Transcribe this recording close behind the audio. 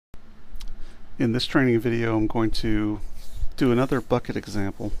In this training video, I'm going to do another bucket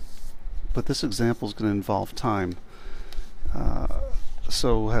example, but this example is going to involve time.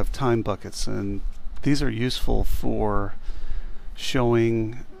 So we'll have time buckets, and these are useful for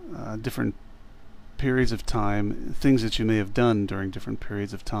showing different periods of time, things that you may have done during different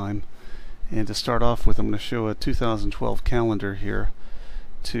periods of time. And to start off with, I'm going to show a 2012 calendar here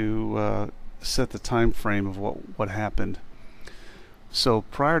to set the time frame of what happened. So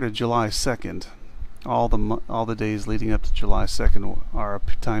prior to July 2nd, all the days leading up to July 2nd are a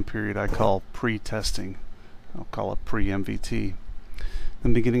time period I call pre-testing. I'll call it pre-MVT.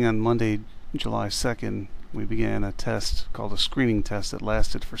 Then beginning on Monday, July 2nd, we began a test called a screening test that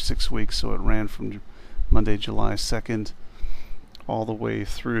lasted for 6 weeks. So it ran from Monday, July 2nd all the way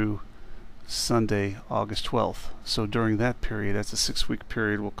through Sunday, August 12th. So during that period, that's a 6-week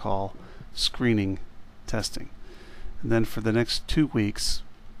period we'll call screening testing. And then for the next 2 weeks,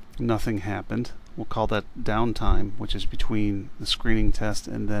 nothing happened. We'll call that downtime, which is between the screening test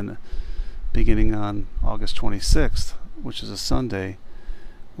and then beginning on August 26th, which is a Sunday,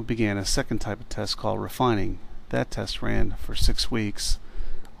 we began a second type of test called refining. That test ran for 6 weeks,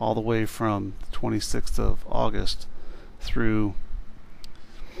 all the way from the 26th of August through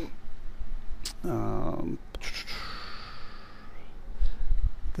the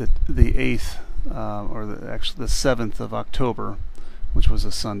 8th, actually the 7th of October, which was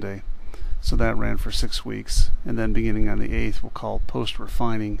a Sunday. So that ran for 6 weeks, and then beginning on the 8th, we'll call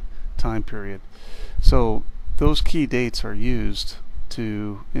post-refining time period. So those key dates are used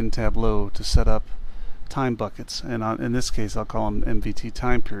in Tableau to set up time buckets, and in this case I'll call them MVT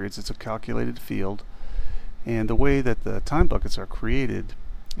time periods. It's a calculated field, and the way that the time buckets are created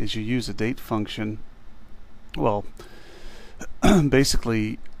is you use a date function. Well,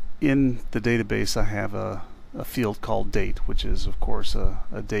 basically in the database I have a field called date, which is of course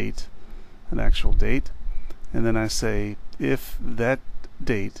a date, an actual date, and then I say if that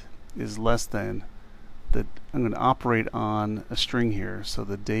date is less than that, I'm going to operate on a string here. So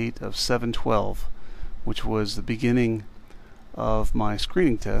the date of 7/12, which was the beginning of my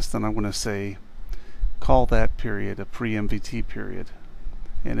screening test, then I'm going to say call that period a pre-MVT period.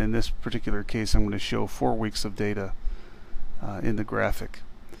 And in this particular case, I'm going to show 4 weeks of data in the graphic.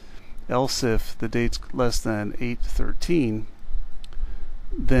 Else if the date's less than 8/13,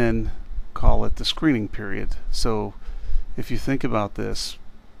 then call it the screening period. So if you think about this,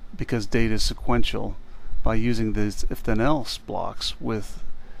 because date is sequential, by using these if then else blocks with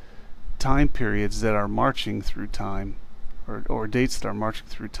time periods that are marching through time, or dates that are marching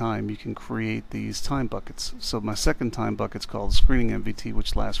through time, you can create these time buckets. So my second time bucket is called screening MVT,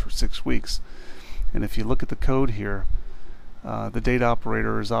 which lasts for 6 weeks. And if you look at the code here, the date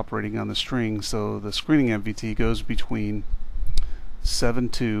operator is operating on the string, so the screening MVT goes between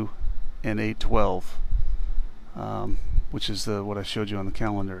 7/2 and 8/12, which is what I showed you on the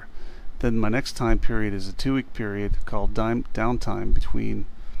calendar. Then my next time period is a 2-week period called downtime between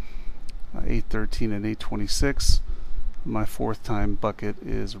 8/13 and 8/26. My fourth time bucket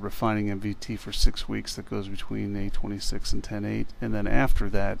is refining MVT for 6 weeks that goes between 8/26 and 10/8, and then after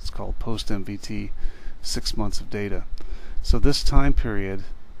that it's called post MVT, 6 months of data. So this time period,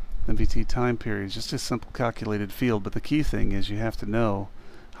 MVT time period, is just a simple calculated field, but the key thing is you have to know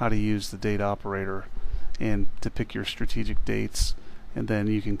how to use the date operator and to pick your strategic dates, and then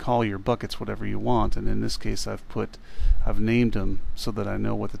you can call your buckets whatever you want. And in this case I've named them so that I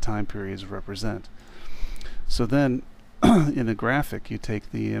know what the time periods represent. So then in the graphic you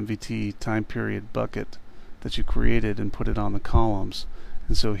take the MVT time period bucket that you created and put it on the columns.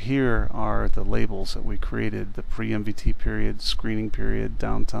 And so here are the labels that we created: the pre-MVT period, screening period,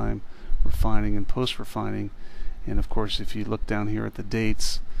 downtime, refining, and post-refining. And of course if you look down here at the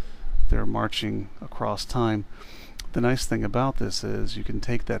dates, they're marching across time. The nice thing about this is you can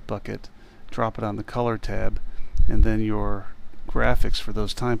take that bucket, drop it on the color tab, and then your graphics for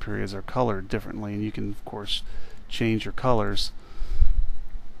those time periods are colored differently, and you can of course change your colors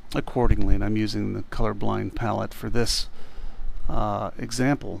accordingly. And I'm using the colorblind palette for this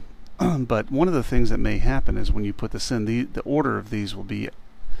example. But one of the things that may happen is when you put this in, the order of these will be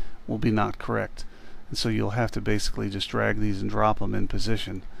not correct, and so you'll have to basically just drag these and drop them in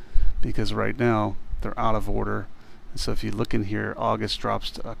position, because right now they're out of order. And so if you look in here, August drops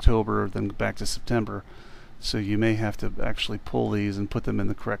to October, then back to September. So you may have to actually pull these and put them in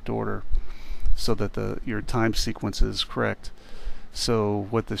the correct order so that your time sequence is correct. So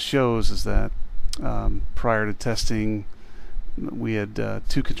what this shows is that prior to testing, we had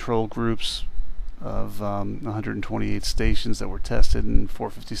 2 control groups of 128 stations that were tested and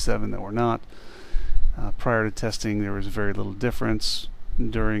 457 that were not. Prior to testing, there was very little difference.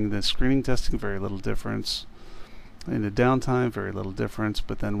 During the screening testing, very little difference. In the downtime, very little difference,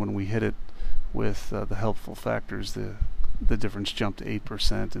 but then when we hit it with the helpful factors, the difference jumped to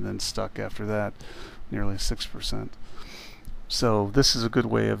 8% and then stuck after that nearly 6%. So this is a good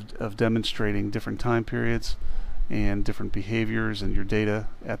way of demonstrating different time periods and different behaviors in your data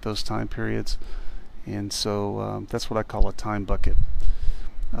at those time periods. And so that's what I call a time bucket.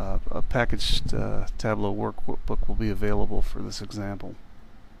 A packaged Tableau workbook will be available for this example.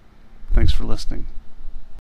 Thanks for listening.